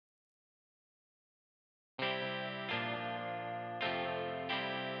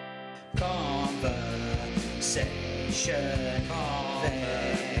Conversation.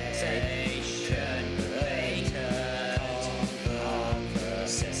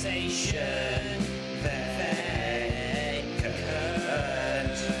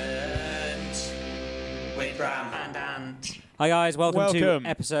 With Bram and Ant. Hi guys, welcome to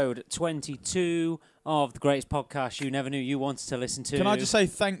episode 22 of the greatest podcast you never knew you wanted to listen to. Can I just say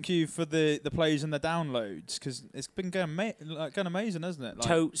thank you for the plays and the downloads, because it's been going amazing, hasn't it?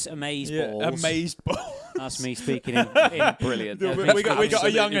 Totes amazeballs. Amazeballs. That's me speaking in brilliant. we got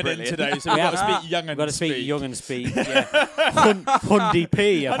a young'un in today, so we've got to speak young'un. We've got to speak young'un speak. Yeah. Hundi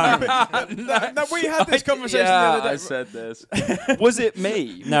P. Apparently. No, we had this conversation the other day. I said this. Was it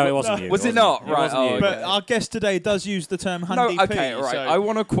me? No, it wasn't you. Was it not? It Right. wasn't you. But our guest today does use the term Hundi P. Okay, right. So I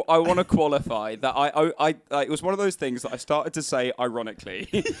want to qualify that I it was one of those things that I started to say ironically,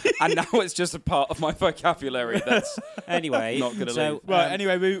 and now it's just a part of my vocabulary that's anyway. not going to so, leave. Well,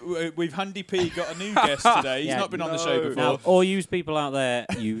 anyway, we've Hundi P got a new guest today. He's Yeah. not been on the show before. Now, all you people out there,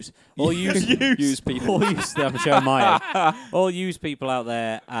 use people. all you, I'm showing my age. All you people out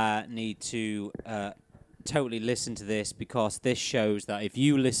there need to totally listen to this, because this shows that if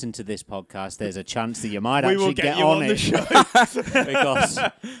you listen to this podcast, there's a chance that you might We actually will get get you on on the it. show.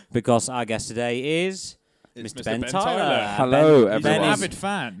 because our guest today is It's Mr. Ben Tyler. Hello, Ben He's an everyone. is- avid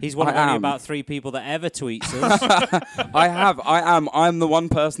fan. He's one of I only am. about 3 people that ever tweets us. I'm the one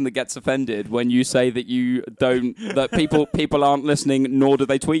person that gets offended when you say that you don't, that people aren't listening, nor do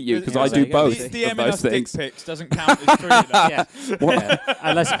they tweet you, because Yeah, I there do you go. both of DMing those us dick things. pics doesn't count as true. That. Yeah. What? Yeah.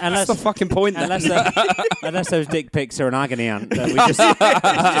 Unless That's the fucking point then. unless those dick pics are an agony aunt that we just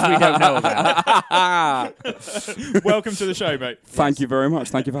we don't know about. Welcome to the show, mate. Thank you very much.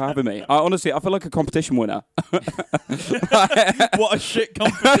 Thank you for having me. Honestly, I feel like a competition winner. What a shit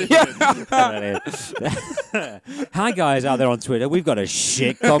competition. Hi guys out there on Twitter, we've got a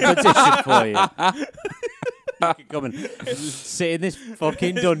shit competition for you. You can come and sit in this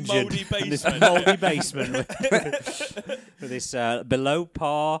fucking dungeon, Mouldy in this basement. mouldy basement with this below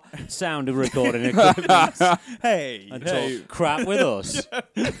par sound recording equipment Hey, and hey. talk crap with us.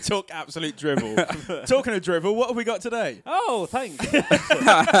 Talk absolute drivel. Talking of drivel, what have we got today? Oh, thanks.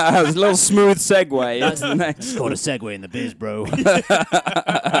 That was a little smooth segue. That's the next. Got a segue in the biz, bro.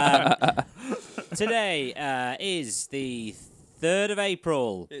 Today is the 3rd of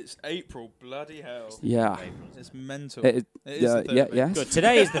April. It's April, bloody hell. Yeah. It's mental. It- It is yeah, the third yeah, of yes. Good.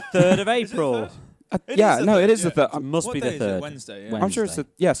 Today is the 3rd of April. Yeah, no, it is the yeah. third. Must What be day the is it? 3rd. Wednesday. Yeah. Wednesday. I'm sure it's the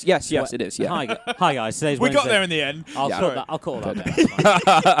yes, it is. Yeah. Hi guys. Today's We Wednesday. got there in the end. I'll Yeah. cut that. I'll cut all that down. That's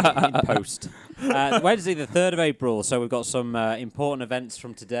fine. In post. Wednesday, the 3rd of April. So we've got some important events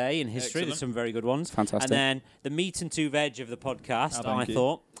from today in history. Excellent. There's some very good ones. Fantastic. And then the meat and 2 veg of the podcast. Oh, thank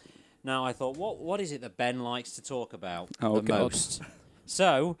you. I thought, what is it that Ben likes to talk about Oh, the God. most?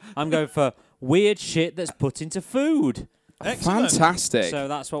 So I'm going for weird shit that's put into food. Excellent. Fantastic. So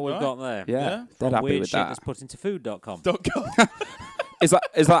that's what we've Right. got there. yeah, Yeah. dead happy Weird with shit that. that's put into food.com. Is that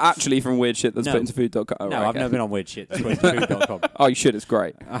actually from weird shit that's No. put into food.com? Oh, No, right, I've okay. never been on weird shit that's put into food.com. Oh, you should. It's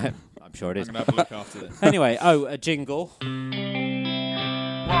great. I'm sure it I'm is. going to have a look after this. Anyway, a jingle. What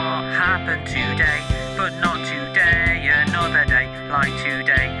happened today, but not today, another day, like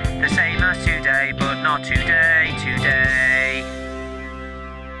today, the same as today, but not today, today.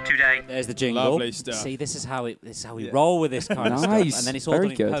 There's the jingle. Lovely stuff. See, this is how we Yeah. roll with this kind of stuff, Nice. and then it's all Very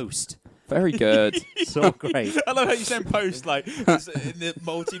done good. in post. Very good. It's all great. I love how you send post like it's in the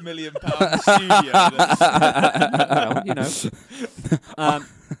multi-million-pound studio. Well, you know, What's that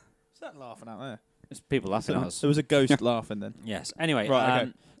laughing out there? it's people laughing at us. There was a ghost laughing then. Yes. Anyway, Right,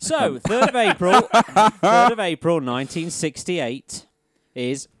 okay. so 3rd of April, 3rd of April, 1968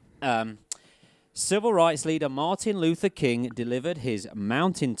 is civil rights leader Martin Luther King delivered his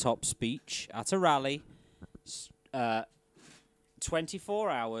mountaintop speech at a rally. 24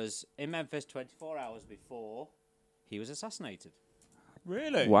 hours in Memphis, 24 hours before he was assassinated.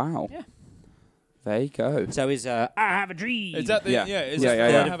 Really? Wow. Yeah. There you go. So his I have a dream. Is that the Yeah. Is Yeah, it yeah,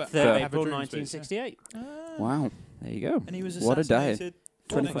 the yeah. Have a- 3rd of have a April, dream speech? 1968. Wow. There you go. And he was What a day. assassinated. 4th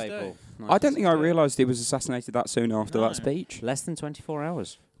the of next day. April. I don't think I 1968. realised he was assassinated that soon after No. that speech. Less than 24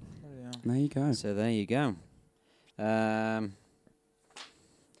 hours. There you go. So there you go.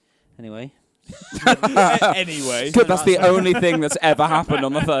 Anyway. Anyway. Good, that's the only thing that's ever happened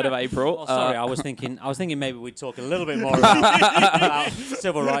on the 3rd of April. Oh, sorry, I was thinking maybe we'd talk a little bit more about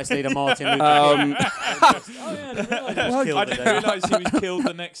civil rights leader Martin Luther King. I didn't realise he was killed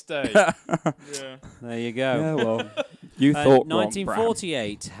the next day. Yeah. There you go. Yeah, well, you thought wrong,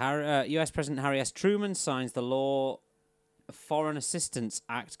 1948, US President Harry S. Truman signs the law Foreign Assistance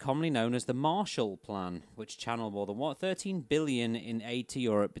Act, commonly known as the Marshall Plan, which channeled more than 13 billion in aid to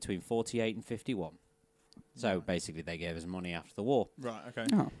Europe between 48 and 51. So basically, they gave us money after the war. Right. Okay.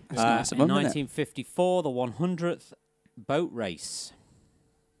 Oh, that's nice of In them, isn't it? 1954, the 100th boat race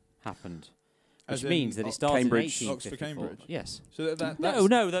happened, which As in means that it started Cambridge. in Oxford, 1854. Cambridge. Yes. So that's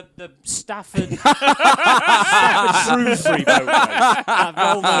No, the Stafford, Stafford Shrewsbury boat race. That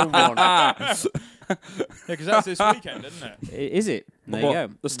well-known one. Yeah, because that's this weekend, isn't it? Is it? There What, you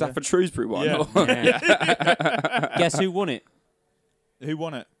go. The Stafford Shrewsbury one. Yeah. Yeah. Guess who won it? Who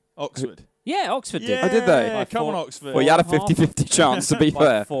won it? Oxford. Yeah, Oxford did. Yeah, Oh, did they? By Come on, four- Oxford. Well, you had a 4.5. 50-50 chance, to be By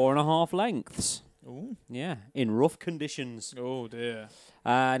fair. 4.5 lengths. Ooh. Yeah, in rough conditions. Oh dear.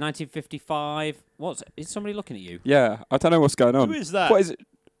 1955. Is somebody looking at you? Yeah, I don't know what's going on. Who is that? What is it?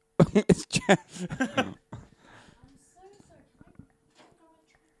 It's Jeff.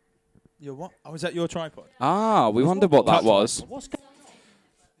 Your what? Oh, is that your tripod? Ah, we wondered what that was. What's going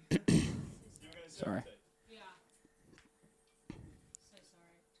Sorry.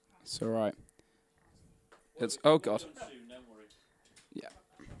 It's all right. It's oh god. Yeah.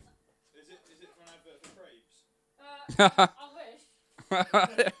 Is it for an advert for Craves? I wish.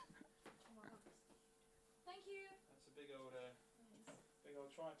 Thank you. That's a big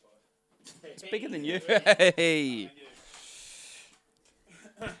old tripod. It's bigger than you. Hey.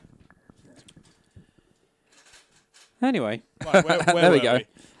 Anyway, Right, where There we were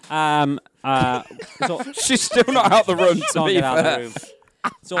go. so, She's still not out the room, to can't be get out of the fair. room.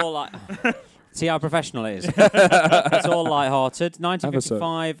 It's all like. See how professional it is. It's all light-hearted.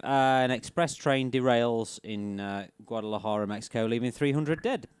 1955, an express train derails in Guadalajara, Mexico, leaving 300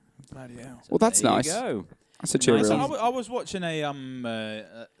 dead. Bloody hell. So Well, that's there nice. You go. That's a cheery Nice. So one. I was watching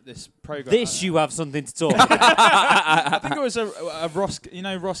this program. This you have something to talk about. I think it was a Ross. You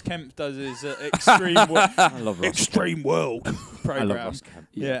know, Ross Kemp does his Extreme I love Ross. Extreme World I program. love Ross Kemp.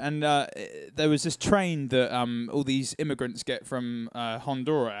 Yeah, and there was this train that all these immigrants get from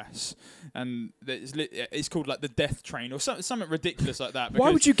Honduras, and it's called like the Death Train or something ridiculous like that. Why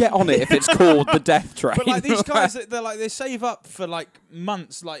would you get on it if it's called the Death Train? But like these guys, they save up for like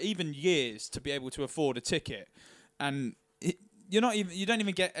months, like even years, to be able to afford a ticket, and you don't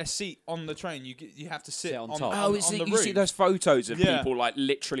even get a seat on the train. You have to sit Sit on on top. on it's the you see roof. those photos of Yeah. people like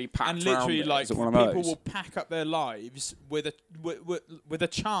literally packed And literally, around it. like Is it one of people those? will pack up their lives with a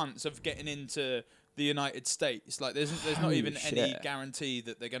chance of getting into the United States. Like there's not Holy even any shit. guarantee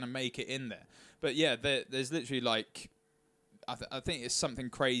that they're going to make it in there. But yeah, there's literally like I think it's something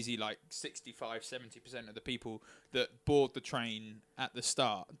crazy like 65-70% of the people that board the train at the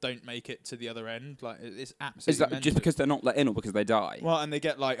start don't make it to the other end. Like it's absolutely Is that mental. just because they're not let in or because they die? Well, and they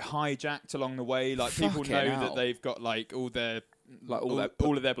get like hijacked along the way. Like people Fucking know hell. that they've got like all their Like all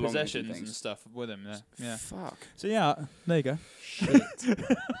of their belongings and possessions and things. stuff with them. Yeah. Fuck. So yeah, there you go.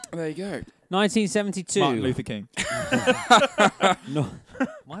 There you go. 1972. Martin Luther King. No.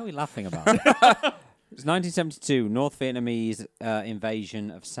 Why are we laughing about it? It's 1972, North Vietnamese invasion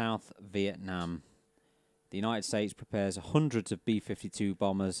of South Vietnam. The United States prepares hundreds of B-52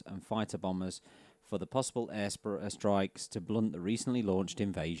 bombers and fighter bombers for the possible air strikes to blunt the recently launched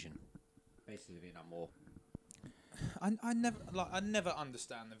invasion. Basically, the Vietnam War. I never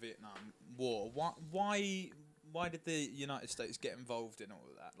understand the Vietnam War. Why did the United States get involved in all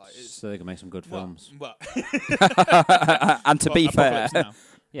of that? Like, it's, So they can make some good films. Well, And to be fair, Apocalypse Now.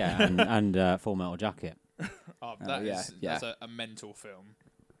 Yeah, and Full Metal Jacket. That's yeah. a mental film.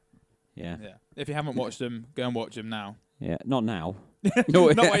 Yeah. Yeah. If you haven't watched them, go and watch them now. Yeah, not now. no,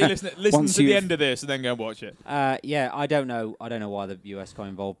 Not while you listen. Listen Once to the you've- end of this and then go and watch it. Yeah, I don't know. I don't know why the US got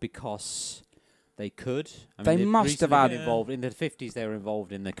involved because they could. I They they'd must have recently had- been involved in the 50s. They were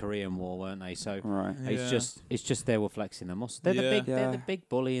involved in the Korean War, weren't they? So right. it's just they were flexing their muscles. They're Yeah. they're the big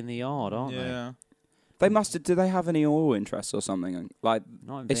bully in the yard, aren't Yeah. They must have. Do they have any oil interests or something? And, like, they?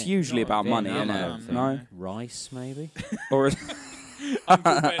 Not in it's Viet- usually not in about money, Vietnam, isn't I it? don't think. No? Rice, maybe. Or is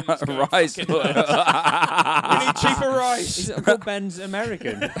Uncle Ben's going, rice? "Fucking hell." We need cheaper rice. Is Uncle Ben's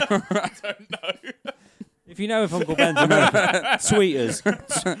American? I don't know. If you know if Uncle Ben's American, tweet us.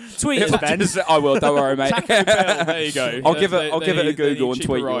 Tweet us, Ben. I will. Don't worry, mate. Taco Bell, there you go. I'll give it a they Google need and cheaper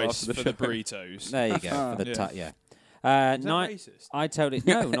tweet you rice after the for show. the burritos. There you go. For the Yeah. yeah. Is that racist? I totally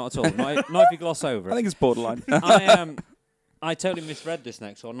no, not at all. Not if you gloss over it. I think it's borderline. I totally misread this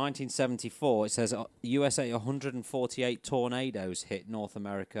next one. 1974. It says USA 148 tornadoes hit North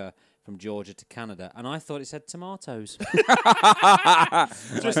America from Georgia to Canada, and I thought it said tomatoes.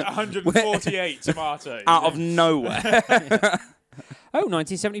 Just 148 tomatoes. Out of nowhere. Oh,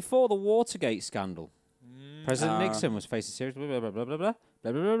 1974. The Watergate scandal. President Ah. Nixon was facing serious blah blah blah blah blah blah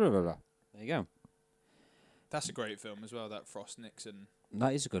blah blah blah blah blah. There you go. That's a great film as well. That Frost Nixon.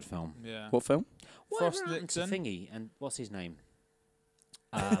 That is a good film. Yeah. What film? What Frost happened to Nixon. Thingy and what's his name?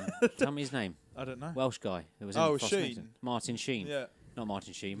 Tell me his name. I don't know. Welsh guy who was in Oh, Frost Sheen. Nixon. Martin Sheen. Yeah. Not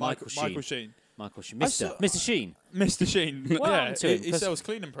Martin Sheen. Michael Sheen. Michael Sheen. Michael Sheen. I Mr. saw- Mr. Sheen. Mr. Sheen. What yeah. happened to him? He 'Cause- sells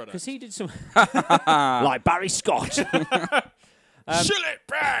cleaning products. Because he did some like Barry Scott. Shill it,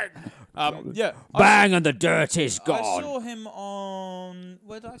 bang! Yeah. Bang and the dirt is I gone. saw him on.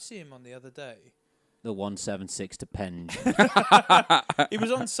 Where did I see him on the other day? The 176 to Penge. He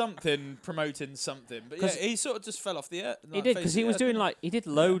was on something promoting something, but yeah, 'Cause he sort of just fell off the earth. He did because he was doing like he did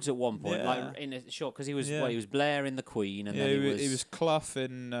loads at one point, Yeah. like in a short because he was Yeah. well, he was Blair in the Queen and Yeah, then he was Clough in.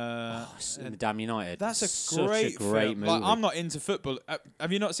 in the Damn United. That's a Such great, a great film. movie. Like, I'm not into football.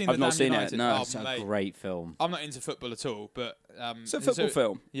 Have you not seen I've the not Damn seen it, United? no. Oh, It's a mate. great film. I'm not into football at all, but It's a football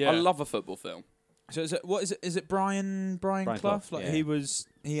film. Yeah. I love a football film. So is it, what is it? Is it Brian Clough? Clough, Like yeah.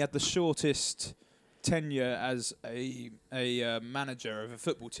 he had the shortest tenure as a manager of a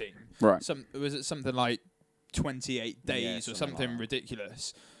football team. Right. Was it something like 28 days or something something like that.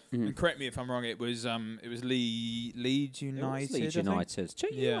 ridiculous? Mhm. And correct me if I'm wrong. It was Leeds United. Leeds I think. United.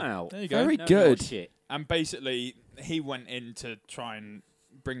 Check you Yeah. out. There you go. Very No, good. no shit. And basically, he went in to try and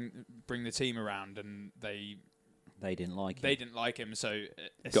bring the team around, and they They didn't like it. didn't like him, so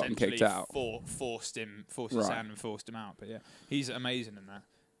Got him essentially kicked out. forced his Right. hand and forced him out. But yeah, he's amazing in that,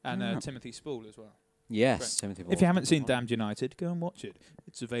 and Timothy Spall as well. Yes, Timothy If Ball. you haven't seen Damned United, go and watch it.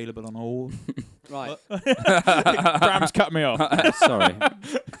 It's available on all. right. Bram's cut me off. Sorry,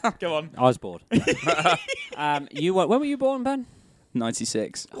 Go on. I was bored. You when were you born, Ben?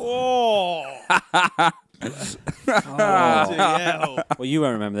 96. Oh, Oh. bloody hell. Well, you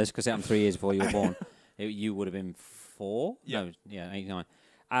won't remember this because it happened 3 years before you were born. You would have been 4. Yeah. No, yeah, 89.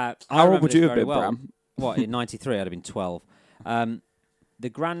 How old would you have been, well. Bram? What, in 93, I'd have been 12. The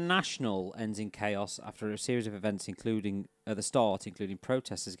Grand National ends in chaos after a series of events, including at the start, including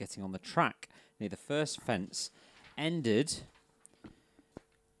protesters getting on the track near the first fence, ended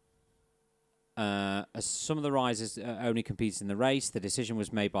as some of the riders only competed in the race. The decision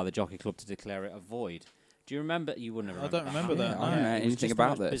was made by the Jockey Club to declare it a void. Do you remember? You wouldn't have I don't remember that. I don't know It was anything just the about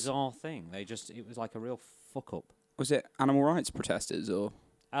most this. bizarre thing. It was like a real fuck up. Was it animal rights protesters or?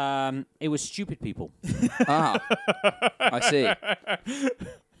 It was stupid people. Ah, I see.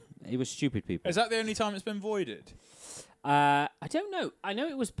 It was stupid people. Is that the only time it's been voided? I don't know. I know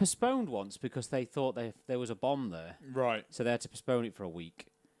it was postponed once because they thought there was a bomb there, Right. so they had to postpone it for a week.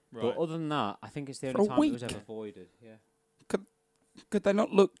 Right. But other than that, I think it's the For only a time it was week? ever voided. Yeah. Could they not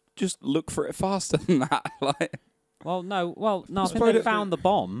just look for it faster than that? Like, Well, no. Well, no. I think Suppose they it- found the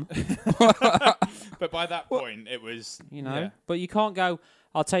bomb. But by that point, it was. You know. Yeah. But you can't go.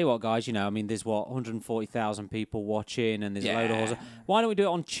 I'll tell you what, guys. You know, I mean, there's 140,000 people watching, and there's a load of horses. Why don't we do it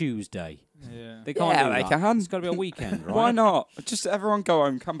on Tuesday? Yeah. They can't Yeah, do they that. can. It's got to be a weekend, right? why not? Just everyone go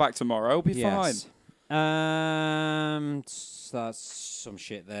home, come back tomorrow, it'll be Yes. That's some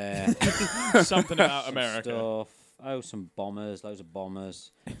shit there. Something about Some America. Stuff. Oh, some bombers. Loads of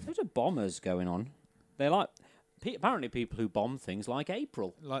bombers. Loads of bombers going on. They like. Apparently, people who bomb things like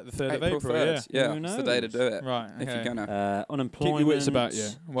April. Like the 3rd fine. of April, 3rd. Yeah, Who it's the day to knows? do it. yeah. Right. If okay. you're gonna. Unemployment. Keep your wits about you.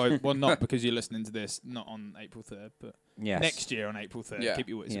 Well, not because you're listening to this, not on April 3rd, but Yes. next year on April 3rd. Yeah. Keep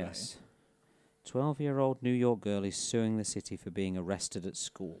your wits Yes. 12-year-old New York girl is suing the city for being arrested at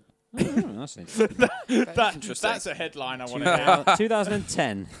school. Oh, that's interesting. about you. Interesting. That's a headline I want to hear.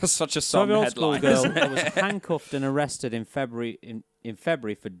 2010. That's such a some 12-year-old school headline. girl isn't it? was handcuffed and arrested in February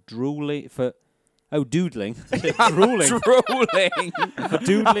for doodling for doodling Drooling. for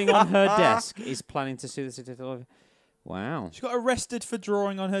doodling on her desk is planning to sue the city. Wow. She got arrested for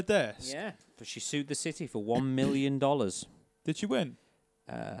drawing on her desk. Yeah, but she sued the city for $1 million. Did she win?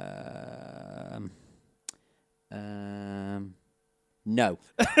 No.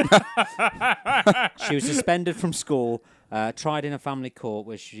 She was suspended from school, tried in a family court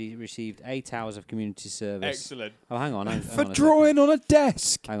where she received 8 hours of community service. Excellent. Oh, hang on. hang For on a drawing on a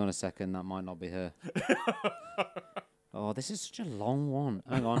desk. Hang on a second, that might not be her. Oh, this is such a long one.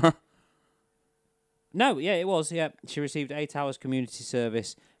 Hang on. No, yeah, it was. Yeah, she received 8 hours community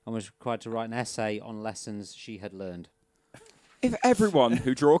service and was required to write an essay on lessons she had learned. If everyone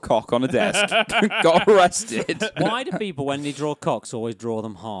who drew a cock on a desk got arrested, Why do people, when they draw cocks, always draw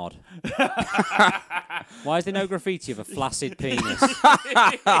them hard? Why is there no graffiti of a flaccid penis?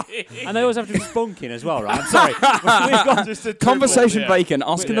 And they always have to be spunking as well, right? I'm sorry. We've got Just a Conversation dribble, yeah. vacant,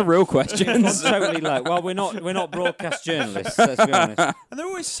 asking the real questions. totally low. Well, we're not broadcast journalists. Let's be honest. And they're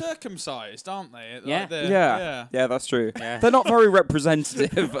always circumcised, aren't they? Like Yeah. they're- Yeah, that's true. Yeah. They're not very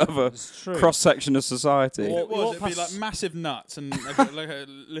representative of a true. cross section of society. If it was, Walk it'd be past- like massive nuts and like a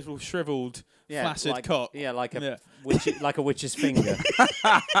little shriveled, flaccid like, cock. Yeah, like a Yeah. like a witch's finger.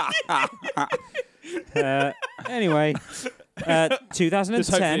 Anyway, Just hopefully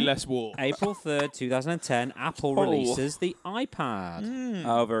 2010, less war. April 3rd, 2010, Apple Oh. releases the iPad.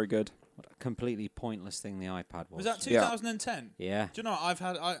 Oh, very good. What a completely pointless thing the iPad was. Was that Yeah. 2010? Yeah. Do you know what?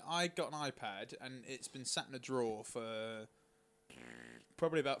 I got an iPad and it's been sat in a drawer for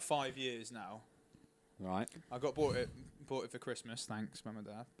probably about 5 years now. Right. I bought it for Christmas. Thanks, Mum and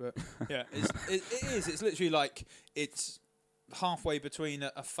Dad. But yeah, it is. It's literally like it's halfway between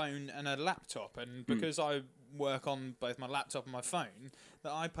a phone and a laptop. And because I work on both my laptop and my phone, the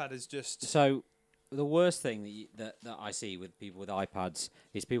iPad is just So, the worst thing that I see with people with iPads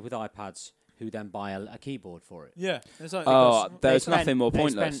is people with iPads who then buy a keyboard for it. yeah. It's like Oh, there's They spend- nothing more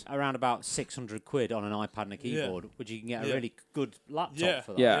pointless. They spend around about £600 on an iPad and a keyboard, which you can get a Yeah. really good laptop yeah,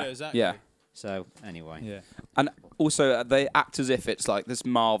 for that. Yeah. exactly. Yeah. So, anyway. Yeah. And also, they act as if it's like this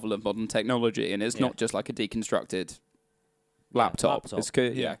marvel of modern technology, and it's Yeah. not just like a deconstructed laptop. laptop. It's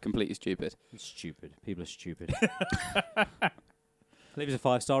completely stupid. It's stupid. People are stupid. Leave us a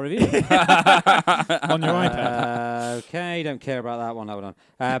 5-star review. On your iPad. Okay, don't care about that one. Hold on.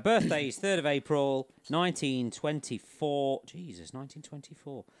 Birthdays, 3rd of April, 1924. Jesus,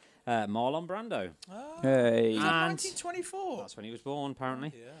 1924. Marlon Brando. Hey. And 1924. that's when he was born,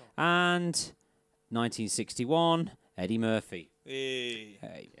 apparently. Yeah. And 1961, Eddie Murphy. Hey.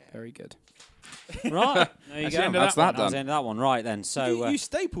 Hey, very good. Right, there you That's go. the end of That's that that That was the done. end of that one. Right then. So You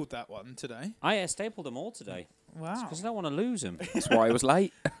stapled that one today. I stapled them all today Wow. because I don't want to lose them. That's why I was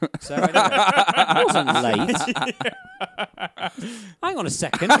late. So anyway, I wasn't late. Hang on a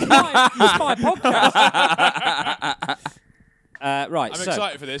second. It's my podcast. Right. I'm so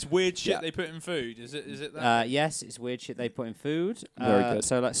excited for this. Weird shit Yeah. they put in food. Is it that? yes, it's weird shit they put in food. Very good.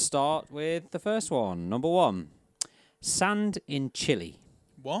 So let's start with the first one. Number 1, sand in chili.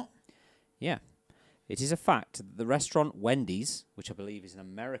 What? Yeah. It is a fact that the restaurant Wendy's, which I believe is an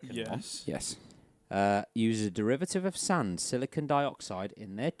American one, Yes. Yes. uses a derivative of sand, silicon dioxide,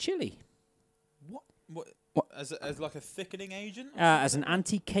 in their chili What? What? What? As like a thickening agent? as an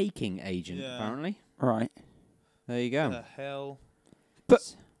anti-caking agent, Yeah. apparently. Right. There you What go. the hell?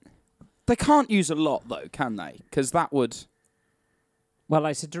 But they can't use a lot, though, can they? Because that would... Well,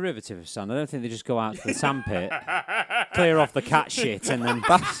 it's a derivative of sand. I don't think they just go out to the sandpit, clear off the cat shit, and then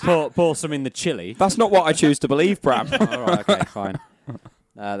pour some in the chili. That's not what I choose to believe, Bram. All right, okay, fine.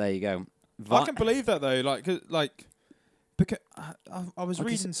 There you go. I can believe that though. Because I was I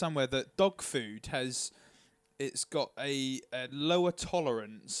can reading somewhere that dog food it's got a lower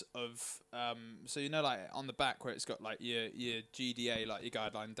tolerance of so like on the back where it's got like your GDA, like your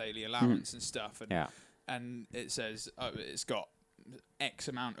guideline daily allowance and stuff, and Yeah. and it says it's got X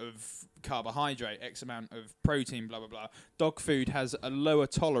amount of carbohydrate, X amount of protein, blah blah blah. Dog food has a lower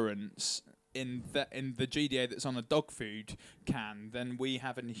tolerance in the GDA that's on a dog food can than we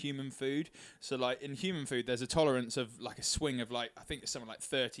have in human food. So like in human food, there's a tolerance of like a swing of like I think it's something like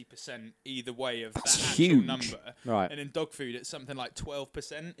 30% either way of That's that actual huge. number. Right. And in dog food, it's something like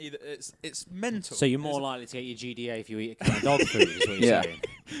 12%. Either it's mental. So you're more likely to get your GDA if you eat a kind of dog food, is what you're Yeah. saying.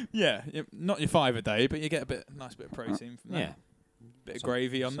 yeah, not your 5 a day, but you get a nice bit of protein from that. Yeah. Bit of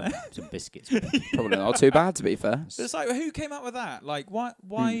gravy on there. Some biscuits. Probably not too bad, to be fair. It's like who came up with that? Like why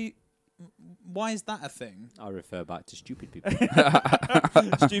is that a thing? I refer back to stupid people.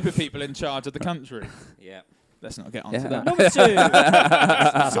 Stupid people in charge of the country. Yeah. Let's not get onto Yeah. that. Number 2.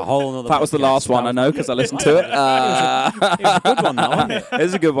 That's a whole other That was the podcast. last one, I know, because I listened to it. It was a good one, that, wasn't it?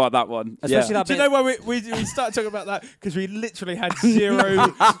 It's a good one, that one. Especially that Do bit, you know why we started talking about that? Because we literally had zero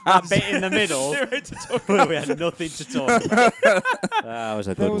that bit in the middle zero to talk where about. we had nothing to talk about. That was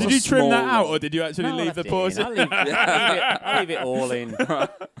a good was one. Did you trim that small out, one. or did you actually No, I leave the left it pause? in. I'll leave it all in.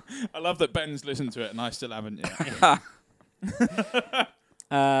 I love that Ben's listened to it and I still haven't yet.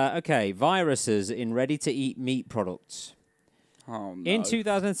 Okay, viruses in ready-to-eat meat products. Oh, no. In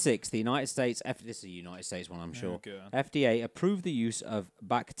 2006, the United States, this is a United States one, I'm sure, go on. FDA approved the use of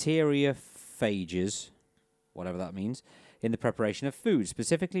bacteriophages, whatever that means, in the preparation of food,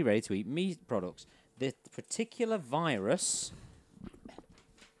 specifically ready-to-eat meat products. This particular virus...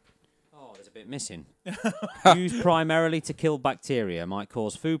 Oh, there's a bit missing. Used primarily to kill bacteria, might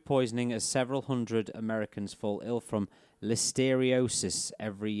cause food poisoning as several hundred Americans fall ill from listeriosis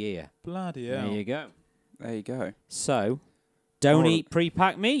every year. Bloody There hell. you go. There you go. So, don't Or- eat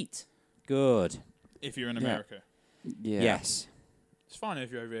pre-packed meat. Good. If you're in Yeah. America, Yeah. Yes. it's fine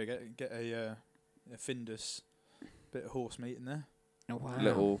if you're over here. Get a Findus bit of horse meat in there. Oh, wow.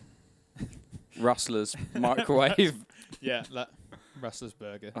 Little Rustler's microwave. Yeah, Rustler's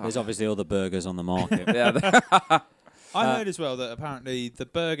burger. There's obviously other burgers on the market. Yeah. I heard as well that apparently the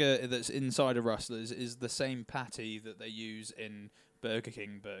burger that's inside of Rustler's is the same patty that they use in Burger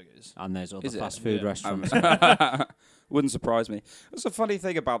King burgers. And there's other Is it? fast food Yeah. restaurants. Wouldn't surprise me. That's a funny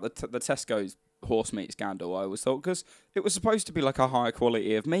thing about the Tesco's horse meat scandal, I always thought, because it was supposed to be like a higher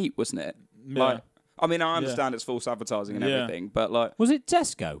quality of meat, wasn't it? Like, I mean, I understand it's false advertising and Yeah. everything, but like, Was it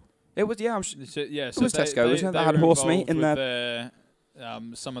Tesco? it was, yeah, So, yeah, It was Tesco, wasn't it? They had were horse meat involved in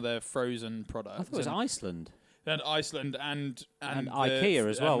with some of their frozen products. I thought it was Iceland. And Iceland and IKEA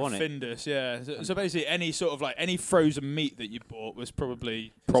as well, wasn't it? Findus, yeah. So basically, any sort of any frozen meat that you bought was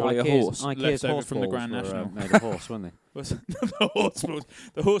probably a horse. IKEA's left over horse from the balls Grand were, National. made of horse, weren't they? was the horse balls.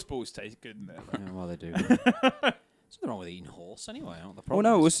 The horse balls taste good in there. Yeah, well, they do. There's nothing wrong with eating horse anyway. I don't know what the well,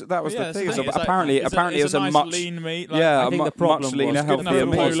 problem no, is. that was Yeah, the that's thing. the So thing. It's like- apparently, it's it was a nice much, lean meat. yeah, I think the problem much was leaner, good Good enough healthier for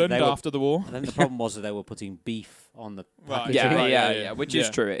meat. Poland They were- after the war. I think the problem was that they were putting beef on the Right, packaging. Yeah, Right, yeah, yeah, which is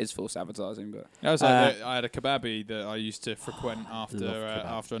yeah. true. It is false advertising, but I was I had a kebabi that I used to frequent love after kebab.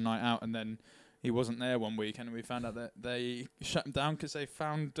 after a night out, and then he wasn't there one week, and we found out that they shut him down because they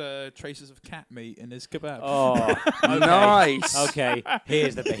found traces of cat meat in his kebab. Oh, okay. nice. Okay,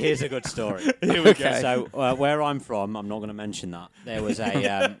 here's a good story. Here we go. Okay. So where I'm from, I'm not going to mention that. There was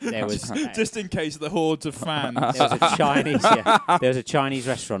a Just in case the hordes of fans. there was a Chinese there was a Chinese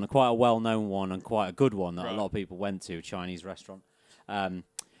restaurant, quite a well-known one and quite a good one that a Right. lot of people went to. Chinese restaurant, and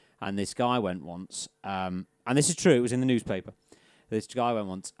this guy went once, and this is true. It was in the newspaper. This guy went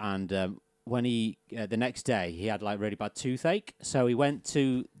once, and when he the next day he had like really bad toothache, so he went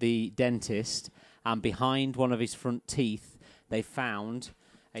to the dentist, and behind one of his front teeth they found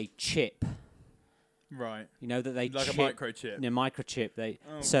a chip. Right. You know that they Like a chip, microchip. a microchip. They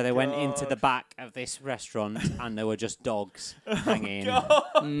Oh so they went into God. the back of this restaurant and there were just dogs hanging.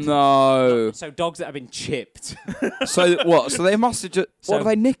 No. So dogs that have been chipped. So what? So they must have just. So- What do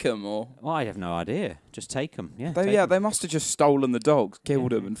they nick them or? Well, I have no idea. Just take them. Yeah. They, take yeah, 'em. they must have just stolen the dogs,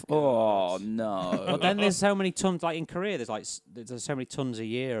 killed Yeah. them, and oh no. But then there's so many tons. Like in Korea, there's so many tons a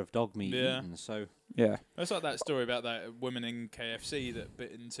year of dog meat. Yeah. Eaten, so Yeah. It's like that story about that woman in KFC that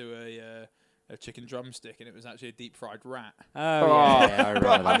bit into a chicken drumstick, and it was actually a deep fried rat. oh yeah, I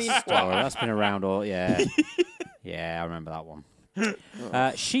remember that I mean, story. That's been around all. Yeah. Yeah, I remember that one.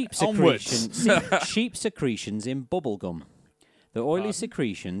 Sheep Onwards. secretions. Sheep secretions in bubble gum. The oily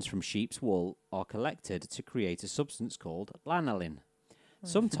secretions from sheep's wool are collected to create a substance called lanolin.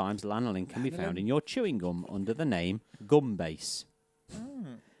 Sometimes lanolin can be found in your chewing gum under the name gum base.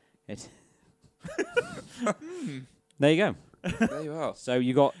 It- There you go. There you are. So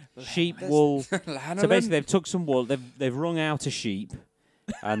you got sheep wool. So Lanolin? basically, they've took some wool, they've wrung out a sheep,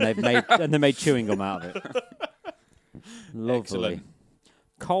 and they made chewing gum out of it. Lovely. Excellent.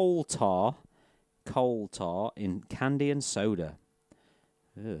 Coal tar in candy and soda.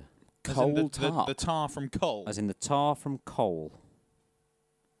 Ugh. As in Coal tar. The tar from coal. As in the tar from coal.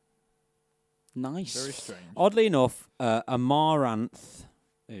 Nice. Very strange. Oddly enough, amaranth,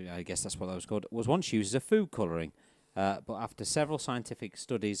 I guess that's what that was called, was once used as a food colouring. But after several scientific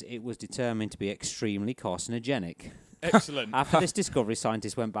studies, it was determined to be extremely carcinogenic. Excellent. After this discovery,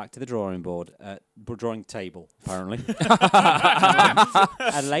 scientists went back to the drawing table, apparently,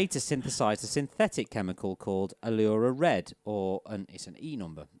 and later synthesized a synthetic chemical called Allura Red, it's an E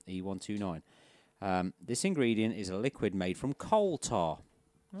number, E129. This ingredient is a liquid made from coal tar,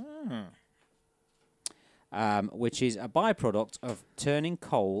 which is a byproduct of turning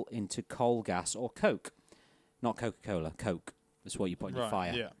coal into coal gas or coke. Not Coca-Cola, Coke. That's what you put in your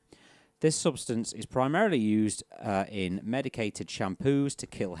fire. Yeah. This substance is primarily used in medicated shampoos to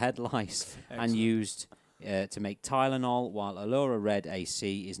kill head lice and used to make Tylenol, while Allura Red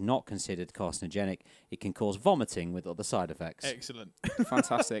AC is not considered carcinogenic. It can cause vomiting with other side effects. Excellent.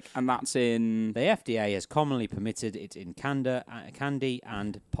 Fantastic. And that's in. The FDA has commonly permitted it in candy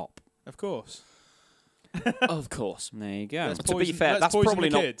and pop. Of course. Of course. There you go. That's To be Poison- fair, let's that's poison probably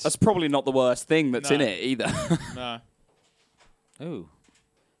the not. kids. That's probably not the worst thing that's in No. it either. No. Ooh.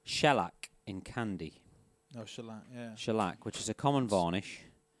 Shellac in candy. Oh, shellac, yeah. Shellac, which is a common varnish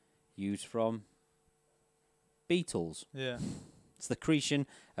used from beetles. Yeah. It's the secretion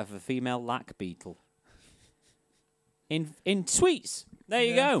of a female lac beetle. In sweets. There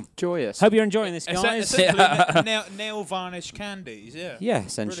you Yeah. go. Joyous. Hope you're enjoying this, guys. Essentially, nail varnish candies, yeah. Yeah,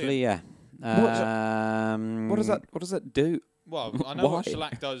 essentially, What does that do? Well, I know Why? what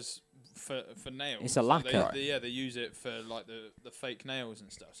shellac does for nails. It's a Like, lacquer. they use it for like the fake nails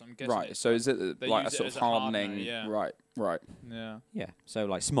and stuff. So I'm guessing. Right. it's So is it they like a use it sort as of a hardener, hardening? yeah. Right. Yeah. Yeah, so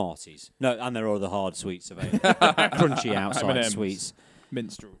like Smarties. No, and there are other hard sweets available. Crunchy outside M&Ms. sweets.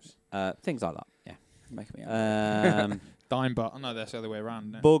 Minstrels. Things like that, yeah. Making me angry. Dime bar. Oh, no, that's the other way around.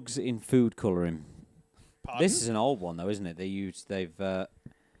 Isn't it? Bugs in food colouring. Pardon? This is an old one, though, isn't it? They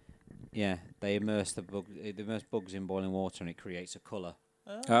immerse bugs in boiling water and it creates a colour.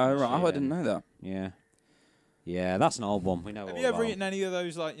 Oh, right. Oh, I yeah. didn't know that. Yeah, that's an old one. We know Have all you ever about. eaten any of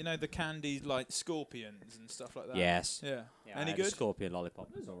those, like, you know, the candied, like, scorpions and stuff like that? Yes. Yeah. Yeah, Any I had a good? scorpion lollipop.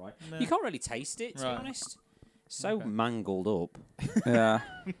 It was all right. No. You can't really taste it, to Right. be honest. So Okay. mangled up. Yeah.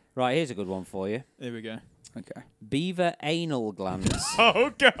 Right, here's a good one for you. Here we go. Okay. Beaver anal glands. Oh,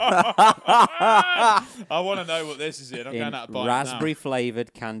 God. I want to know what this is in. I'm in going out of bite raspberry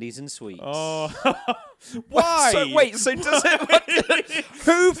flavoured candies and sweets. now. Oh. Why? So wait. So does it?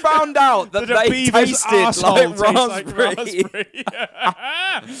 Who found out that Did a they beaver's tasted arsehole like taste raspberry?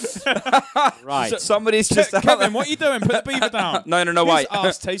 Right. Somebody's just out Kevin, there- what are you doing? Put the beaver down. No, His wait.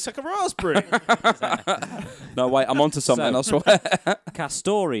 arse tastes like a raspberry. No, wait. I'm onto something. So- I swear.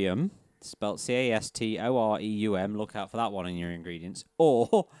 Castorium, spelled Castoreum. Look out for that one in your ingredients.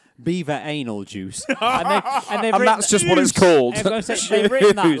 Or beaver anal juice. and they've And written that's just what it's called. I was gonna say, they've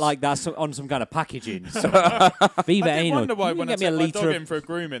written that Juice. like that's on some kind of packaging. So, beaver I did anal. wonder why You can when I get me a take my litre dog of in for a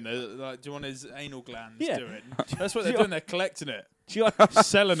grooming, they're like, do you want his anal glands Yeah. doing? That's what they're doing. They're collecting it, Do you want-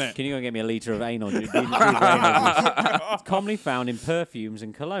 selling it. Can you go and get me a litre of anal juice? Beaver anal juice. It's commonly found in perfumes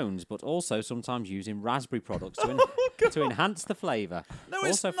and colognes, but also sometimes used in raspberry products to enhance the flavour. No,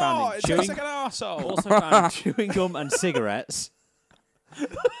 also it's found not. in It tastes like an arsehole. Also found in chewing gum and cigarettes.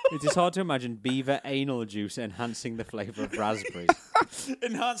 It is hard to imagine beaver anal juice enhancing the flavour of raspberries.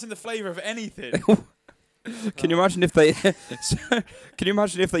 Enhancing the flavour of anything. Can you imagine if they? Can you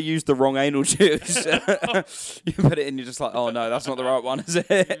imagine if they used the wrong anal juice? You put it in, you're just like, oh no, that's not the right one, is it?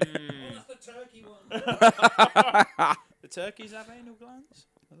 The turkeys have anal glands?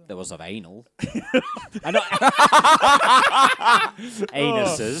 There was of anal. And not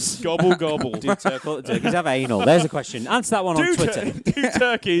anuses. Gobble, gobble. Do turkeys have anal? There's a question. Answer that one on Twitter. Do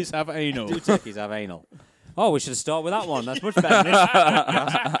turkeys have anal? Do turkeys have anal? Oh, we should start with that one. That's much better than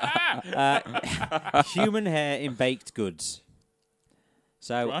this podcast. Human hair in baked goods.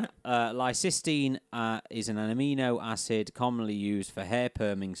 So, Right. lysistine is an amino acid commonly used for hair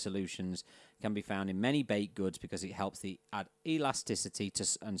perming solutions. Can be found in many baked goods because it helps add elasticity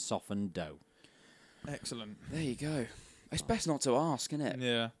and soften dough. Excellent. There you go. It's best not to ask, isn't it?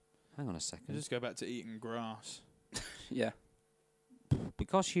 Yeah. Hang on a I'll second. just go back to eating grass. Yeah.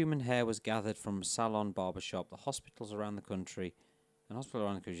 Because human hair was gathered from salon barbershop, the hospitals around the country,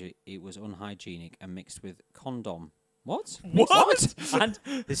 it was unhygienic and mixed with condom. What? What? And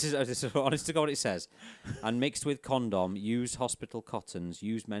this is honest to God, it says, and mixed with condom, used hospital cottons,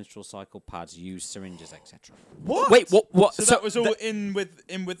 used menstrual cycle pads, used syringes, etc. What? Wait, what? So, that was all in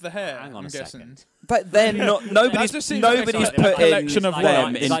with the hair. Hang on I'm a guessing. second. But they're not. That Nobody's just seems like nobody's it's like a put in collection of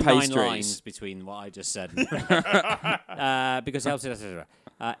them words. in like 9 pastries. lines between what I just said. Because it helps it, etc.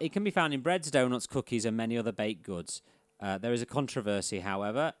 It can be found in breads, donuts, cookies, and many other baked goods. There is a controversy,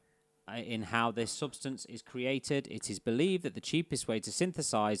 however, in how this substance is created. It is believed that the cheapest way to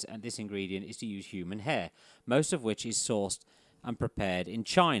synthesize this ingredient is to use human hair, most of which is sourced and prepared in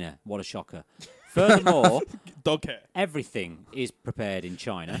China. What a shocker. Furthermore, Dog hair. everything is prepared in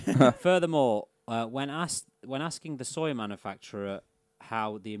China. Furthermore, when asking the soy manufacturer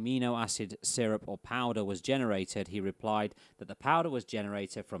how the amino acid syrup or powder was generated, he replied that the powder was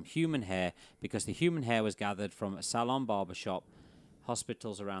generated from human hair because the human hair was gathered from a salon barbershop,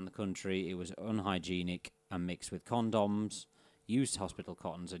 hospitals around the country. It was unhygienic and mixed with condoms, used hospital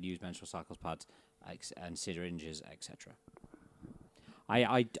cottons, and used menstrual cycle pads and syringes, etc.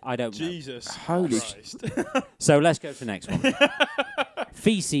 I don't know. Jesus. Holy Christ. So let's go to the next one.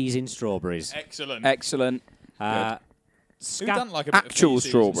 Feces in strawberries. Excellent. Excellent. Who done like a bit Actual of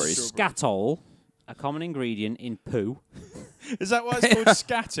feces and strawberries. Scatol, a common ingredient in poo. Is that why it's called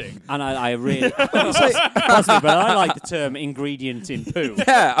scatting? And I really, honestly, but I like the term ingredient in poo.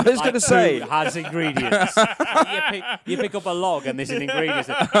 Yeah, I was Like going to say. poo has ingredients. you pick up a log and there's an ingredient.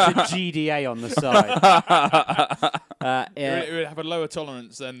 There's a GDA on the side. It would have a lower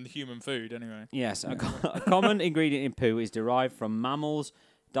tolerance than human food, anyway. Yes, a common ingredient in poo is derived from mammals'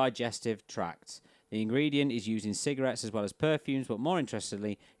 digestive tracts. The ingredient is used in cigarettes as well as perfumes, but more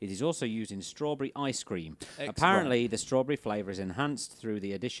interestingly, it is also used in strawberry ice cream. Excellent. Apparently, the strawberry flavour is enhanced through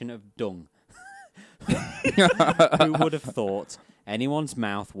the addition of dung. Who would have thought? Anyone's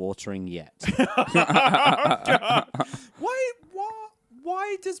mouth watering yet? Why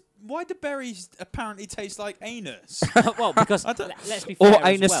why do berries apparently taste like anus? Well, because I don't- let's be fair Or as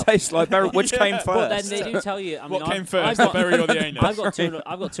anus well. tastes like berry. Which came first? But then they do tell you. I mean, What came I've first, got- the berry or the anus?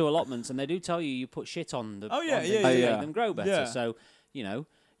 I've got two allotments, and they do tell you put shit on the. Oh, yeah, on yeah, things yeah. to Yeah. make them grow better. Yeah. So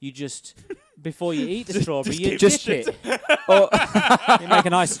you just before you eat the strawberry, you give dip it it. Or- You make a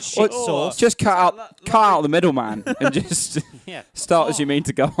nice shit Or- sauce. just cut out the middleman and just Yeah, start as you mean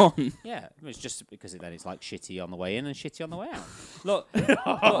to go on. yeah. It's just because then it's like shitty on the way in and shitty on the way out. Look, so this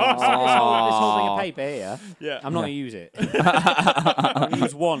whole thing of paper here. Yeah. I'm not going to use it. I'm going to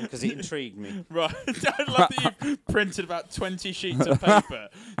use one because it intrigued me. Right. I love that you've printed about 20 sheets of paper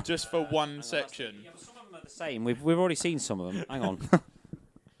just for one section. Yeah, but some of them are the same. We've already seen some of them. Hang on.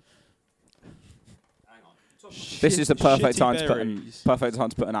 This is the perfect Shitty time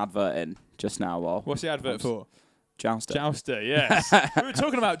to put an advert in just now. While What's the advert for? Jouster Jouster, yes. We were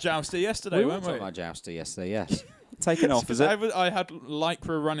talking about Jouster yesterday, We were weren't we? talking about Jouster yesterday, yes. taking off, is it? I had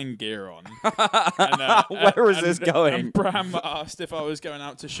Lycra running gear on. And, Where is this going? And Bram asked if I was going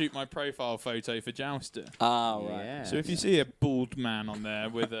out to shoot my profile photo for Jouster. Oh, right. Yeah. So if you see a bald man on there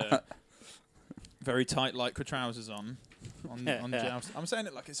with a very tight Lycra trousers on Jouster, I'm saying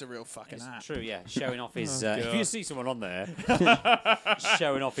it like it's a real fucking It's app. true, yeah. Showing off his. Oh, If God. you see someone on there,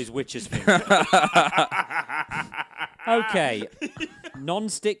 showing off his witch's finger. Okay.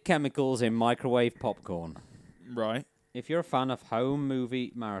 Non-stick chemicals in microwave popcorn. Right. If you're a fan of home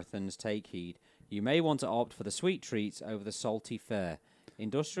movie marathons, take heed. You may want to opt for the sweet treats over the salty fare.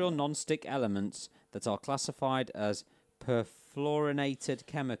 Industrial non-stick elements that are classified as perfluorinated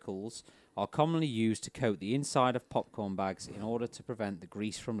chemicals are commonly used to coat the inside of popcorn bags in order to prevent the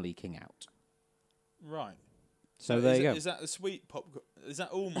grease from leaking out. Right. So there you go. Is that the sweet popcorn? Is that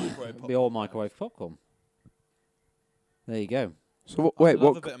all microwave popcorn? Be all microwave popcorn. There you go. So I wait, love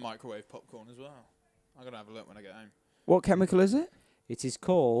a what? bit of microwave popcorn as well. I'm gonna have a look when I get home. What chemical is it? It is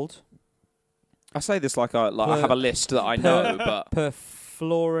called I say this like I have a list that I know, but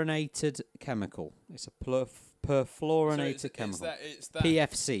perfluorinated chemical. It's a perfluorinated So chemical. it's that.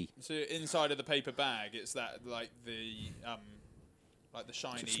 PFC. So inside of the paper bag, it's that like the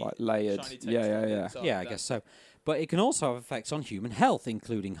shiny, just like layered. shiny Yeah, texture on the yeah. inside. Yeah, I guess so. But it can also have effects on human health,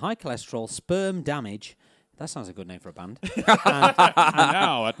 including high cholesterol, sperm damage. That sounds a good name for a band. And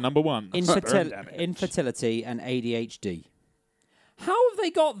now at number one, Infertility and ADHD. How have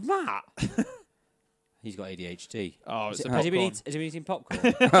they got that? He's got ADHD. Oh, it's the Has he been popcorn. eating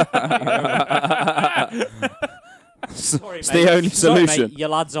popcorn? Sorry, It's mate. the only Sorry, solution. mate, your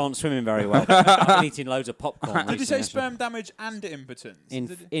lads aren't swimming very well. I've been eating loads of popcorn. Did you say recently, actually. sperm damage and impotence?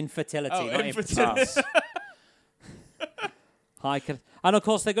 Infertility, Oh, not infertility. impotence. And of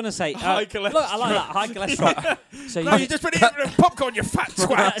course they're going to say High Look, I like that high cholesterol. So No, you just been eating popcorn, you fat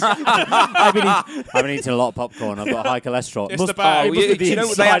twat. I've been eating a lot of popcorn. I've got high cholesterol. It's the bag. it Oh, must be do the you know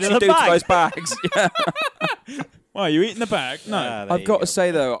what they inside of actually the do to bag. those bags? Yeah. Why, are you eating the bag? No. There I've you got go. to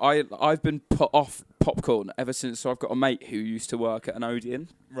say though, I've been put off popcorn ever since. So I've got a mate who used to work at an Odeon.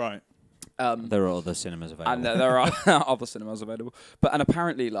 Right. There are other cinemas available. And there are other cinemas available. And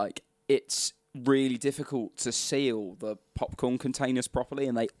apparently, like, it's really difficult to seal the popcorn containers properly,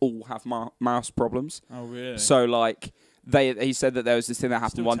 and they all have mouse problems. Oh, really? So, like, he said that there was this thing that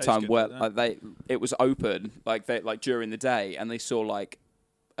happened Still one tastes time good, where doesn't it was open, like during the day, and they saw like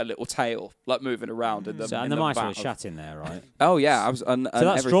a little tail like moving around in the. So, in and the mice vat were of- shat in there, right? Oh yeah, I was. So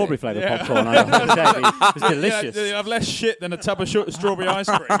that strawberry flavour popcorn, I it was delicious. Yeah, you have less shit than a tub of strawberry ice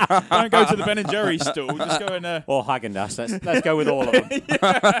cream. Don't go to the Ben & Jerry's stall. Just go in there. Or Häagen-Dazs. Let's go with all of them.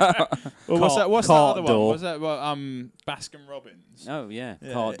 Well, what's that? What's that Cart other door. one? What's that? Well, Baskin Robbins. Oh yeah,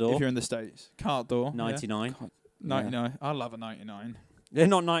 Yeah, cart door. If you're in the States, cart door. 99. Yeah. 99. I love a 99. They're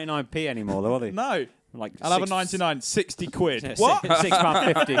not 99p anymore, though, are they? No, Like I'll have a six- 99. 60 quid. Yeah, What?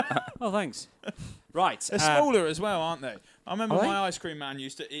 £6.50. Oh, thanks. Right. They're smaller as well, aren't they? I remember Are they? my ice cream man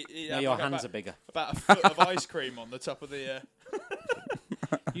used to eat Yeah, your hands are bigger. about a foot of ice cream on the top of the.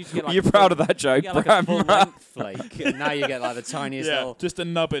 You used to get, like, You're a proud full- of that joke, You get like a Bram. full length flake, and now you get like the tiniest Yeah, little. just a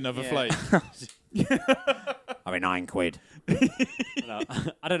nubbin of a Yeah. flake. I mean, £9. No,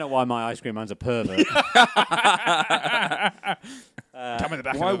 I don't know why my ice cream man's a pervert. Come in the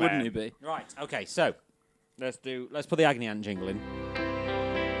back Why of the wouldn't van. you be? Right. Okay. So let's put the Agony Aunt jingle in.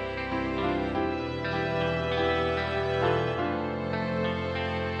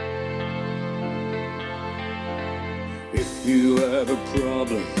 If you have a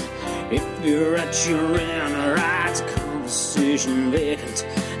problem, if you're at your end, right conversation vacant,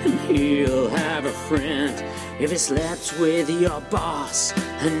 and he'll have a friend. If he slept with your boss,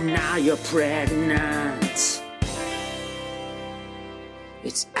 and now you're pregnant.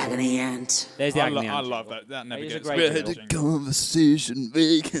 It's Agony Aunt. There's the I agony aunt. love that. That never It is a gets great old. jingle. Conversation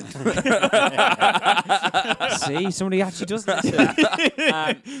vacant. See, somebody actually does listen.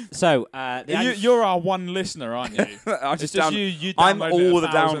 You're our one listener, aren't you? I It's just just down- you I'm downloaded all it the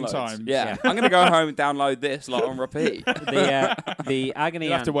 1,000 downloads. times. Yeah. I'm going to go home and download this like on repeat. the agony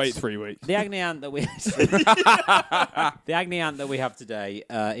You have to ant- wait 3 weeks. The agony ant that we the agony ant that we have today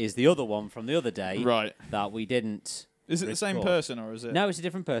is the other one from the other day Right. that we didn't. Is it the same record. person or is it? No, it's a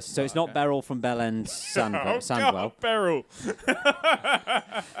different person. So it's not okay. Beryl from Bell End Oh, Sandwell. God, Beryl.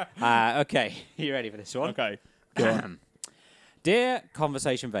 Okay, you ready for this one? Okay. Go on. Dear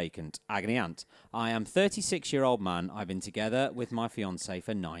Conversation Vacant, Agony Aunt, I am 36-year-old man. I've been together with my fiancée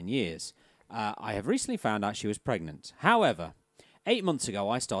for 9 years. I have recently found out she was pregnant. However, 8 months ago,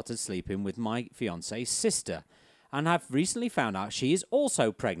 I started sleeping with my fiancée's sister, and have recently found out she is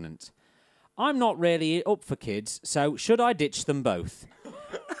also pregnant. I'm not really up for kids, so should I ditch them both?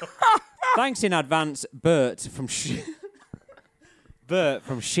 Thanks in advance, Bert from Shitterton,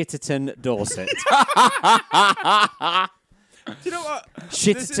 Dorset. Do you know what?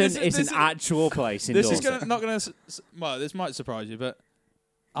 Shitterton is an actual place in This Dorset. is not going to. Well, this might surprise you, but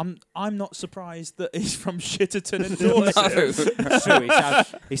I'm not surprised that he's from Shitterton and Dorset. True,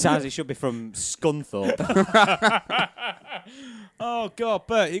 he sounds he should be from Scunthorpe. Oh God,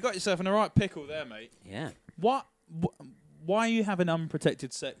 Bert, you got yourself in the right pickle there, mate. Yeah. What? Why are you having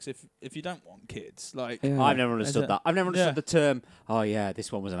unprotected sex if you don't want kids? Like, Yeah. I've never understood it- that. I've never understood yeah. the term, oh yeah,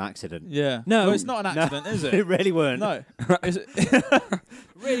 this one was an accident. yeah, No. well, it's not an accident, is It it? really weren't. No, it's, It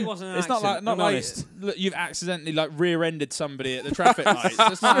really wasn't an it's not accident. like I'm honest. look, you've accidentally like rear-ended somebody at the traffic lights.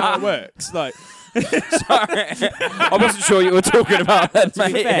 That's not how it works. Like, Sorry. I wasn't sure you were talking about that, To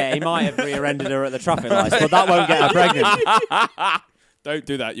be mate. fair, he might have rear-ended her at the traffic lights, but that won't get her pregnant. don't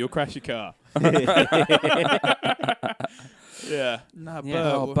do that. You'll crash your car. Yeah. Nah, Yeah.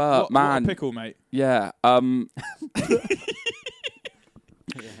 Bert. Oh, what- Bert, what man. a pickle, mate. Yeah.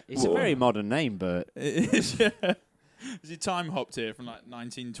 It's a very modern name, but It is, yeah. Is he time hopped here from like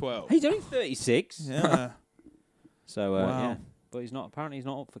 1912? he's only 36. Yeah. So Wow. yeah, but he's not. Apparently, he's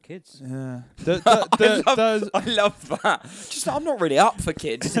not up for kids. Yeah. I love that. Just I'm not really up for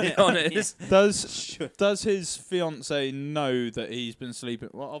kids, to be honest. Does his fiance know that he's been sleeping?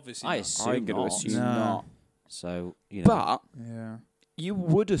 Well, obviously I not. assume I'm going to not. assume No. not. So you know, But Yeah. you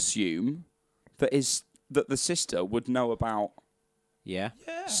would assume that the sister would know about. yeah,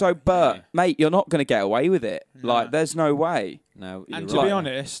 Yeah. So, Bert, Yeah. mate, you're not going to get away with it. No. Like, there's no way. no. And you're to be right.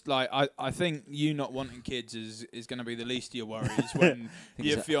 honest, like I think you not wanting kids is going to be the least of your worries when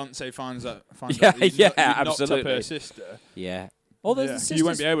your so. fiance finds Yeah, out that you've yeah, knocked up absolutely. her sister. yeah. Although Yeah. the You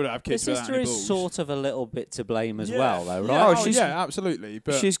won't be sister's- able to have the kids without sister any is balls. sort of a little bit to blame as Yeah. well, though, Yeah, right? Oh, she's- yeah, absolutely.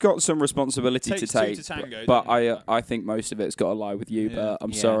 But She's got some responsibility to Takes two take, to tango, but don't you? I think most of it's got to lie with you. Yeah. But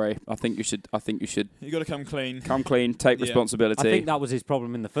I'm Yeah. sorry. I think you should you got to come clean. come clean, take Yeah. responsibility. I think that was his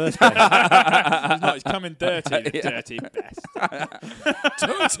problem in the first place. He's not. He's coming dirty. Yeah. Dirty bastard.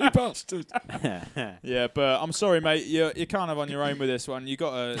 dirty bastard. Yeah, but I'm sorry, mate. You're kind of on your own with this one. You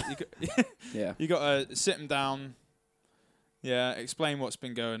got Yeah. to sit them down. Yeah, explain what's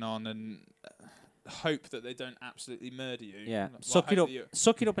been going on and hope that they don't absolutely murder you. Yeah, Well, suck it hope up, that you-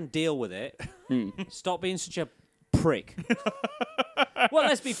 suck it up, and deal with it. Hmm. Stop being such a prick. Well,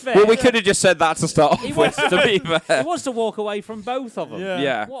 let's be fair. Well, we could have just said that to start He off with, wants- to be He fair. wants to walk away from both of them. Yeah.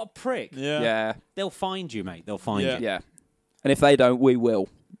 Yeah. What a prick. Yeah. Yeah. They'll find you, mate. They'll find Yeah. you. Yeah. And if they don't, we will.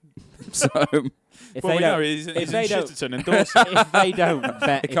 So If Well, they we know don't, he's if in they don't- Shitterton and Dorset. if they don't,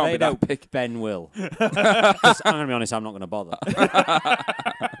 Ben, if can't they be that don't, big. Ben will. 'Cause I'm gonna be honest, I'm not gonna bother.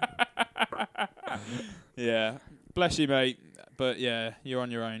 Yeah. Bless you, mate. But yeah, you're on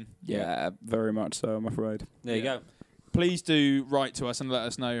your own. yeah, very much so, I'm afraid. There you Yeah. go. Please do write to us and let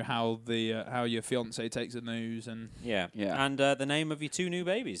us know how how your fiance takes the news and Yeah. Yeah. And the name of your two new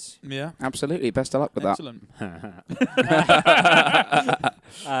babies. yeah. Absolutely. Best of luck with that. Excellent.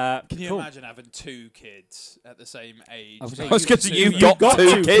 Can you cool. imagine having two kids at the same age? I was Like, I was going to say, two- you've got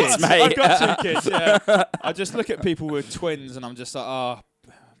two kids, I've mate. got 2 kids. Yeah. I just look at people with twins and I'm just like,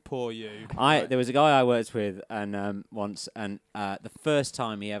 poor you. There was a guy I worked with and once, and the first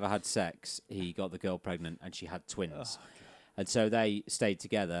time he ever had sex, he got the girl pregnant and she had twins, and so they stayed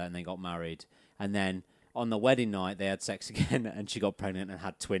together and they got married, and then on the wedding night they had sex again and she got pregnant and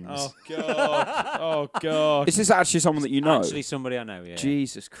had twins. Oh god. Oh god. Is this actually someone that you know? Actually, somebody I know. Yeah.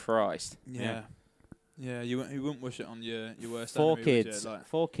 Jesus Christ. Yeah. Yeah, you wouldn't wish it on your worst Four enemy, would kids, you? Like,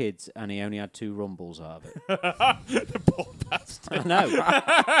 4 kids, and he only had 2 rumbles out of it. the poor bastard. I know.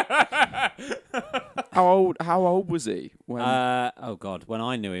 How old was he when Oh God! When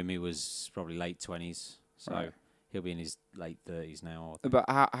I knew him, he was probably late 20s. So Right. He'll be in his late 30s now, But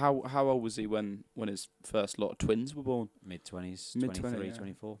how old was he when his first lot of twins were born? mid-20s, Mid-20, 23, yeah.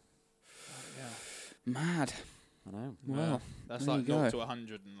 24. Mad. I know. Well, That's there like you 0 go. to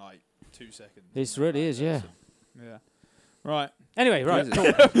 100 in like 2 seconds. This really is, yeah. Yeah. Right. Anyway, right. Jesus.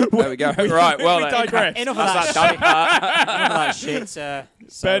 Cool. There we go. Right. Well, We then. digress. Enough of that shit. Enough of that shit. So,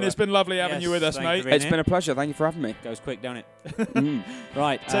 Ben, it's been lovely having yes, you with us, thank you mate. for being It's been a pleasure. Thank you for having me. Goes quick, don't it? Mm.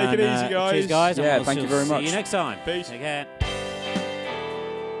 Right. Take it and, easy, guys. Cheers, guys. and Yeah, we'll thank you very see much. you next time. Peace. Take care.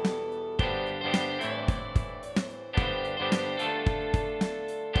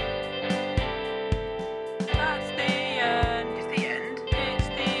 That's the end. It's the end. It's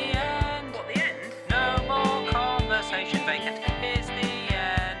the end. What, the end? No more conversation vacant. It's the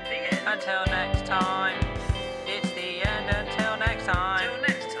end. The end. Until next time.